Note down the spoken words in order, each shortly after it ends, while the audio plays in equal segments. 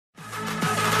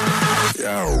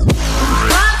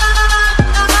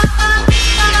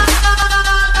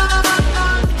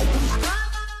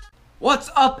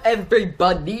What's up,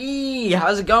 everybody?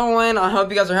 How's it going? I hope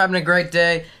you guys are having a great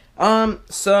day. Yeah.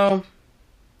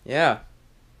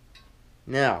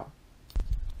 Now,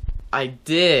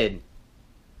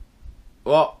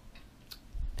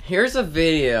 here's a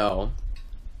video.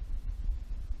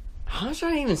 How should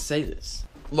I even say this?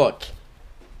 Look,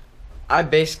 I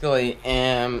basically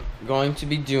am going to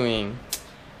be doing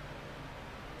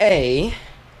an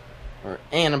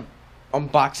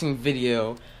unboxing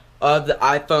video of the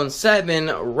iPhone 7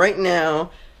 right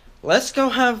now. Let's go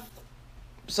have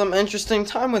some interesting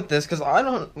time with this, because I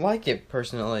don't like it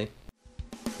personally.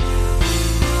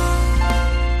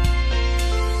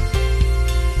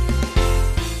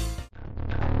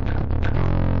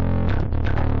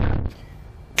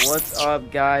 What's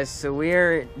up, guys? So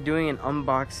we're doing an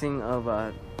unboxing of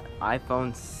a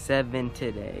iPhone 7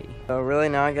 today. So really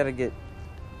now I gotta get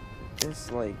this,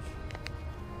 so it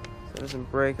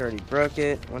doesn't break. I already broke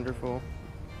it. Wonderful.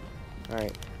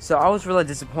 Alright, so I was really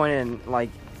disappointed in,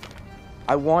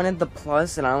 I wanted the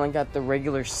Plus and I only got the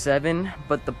regular 7,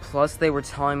 but the Plus, they were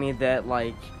telling me that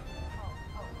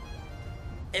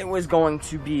it was going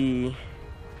to be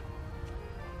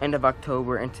end of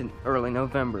October into early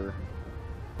November.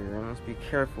 Let's be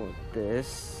careful with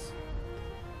this.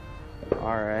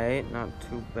 Alright, not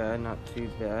too bad, not too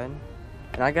bad.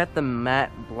 And I got the matte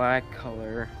black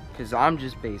color, because I'm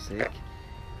just basic.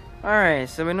 Alright,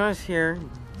 so we notice here,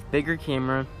 bigger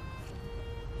camera.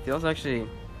 Feels actually a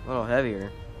little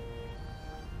heavier.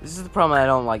 This is the problem I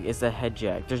don't like, is the head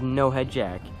jack. There's no head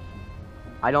jack.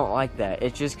 I don't like that.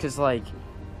 It's just because, I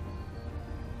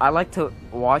like to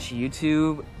watch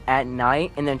YouTube at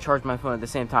night and then charge my phone at the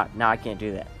same time. Now I can't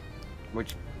do that,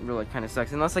 which really kind of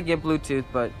sucks. Unless I get Bluetooth,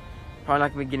 but probably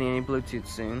not going to be getting any Bluetooth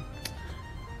soon.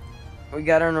 We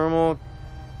got our normal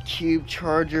cube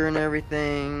charger and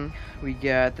everything. We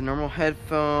got the normal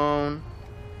headphone.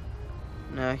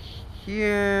 Now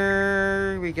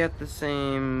here we got the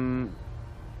same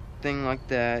thing like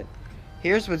that.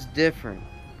 Here's what's different,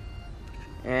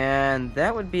 and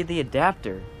that would be the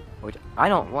adapter, which I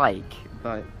don't like,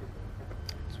 but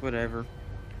it's whatever.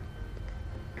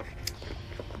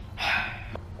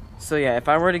 So yeah, if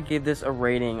I were to give this a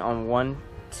rating on 1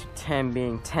 to 10,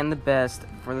 being 10 the best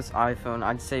for this iPhone,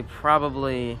 I'd say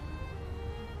probably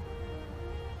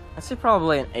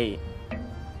an 8.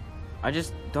 I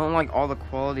just don't like all the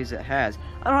qualities it has.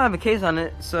 I don't have a case on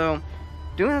it, so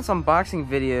doing this unboxing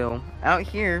video out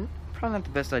here, probably not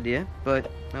the best idea,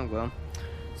 but oh well.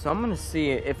 So I'm gonna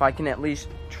see if I can at least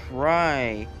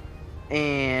try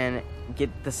and get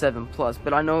the 7 Plus,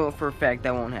 but I know for a fact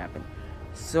that won't happen.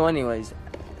 So anyways,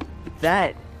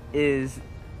 that is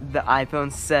the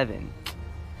iPhone 7.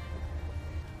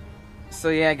 So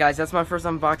yeah, guys, that's my first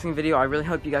unboxing video. I really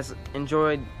hope you guys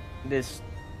enjoyed this,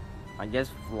 I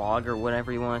guess, vlog or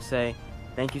whatever you want to say.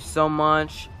 Thank you so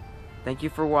much. Thank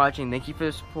you for watching. Thank you for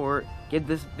the support. Give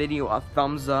this video a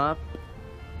thumbs up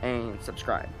and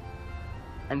subscribe.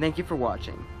 And thank you for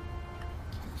watching.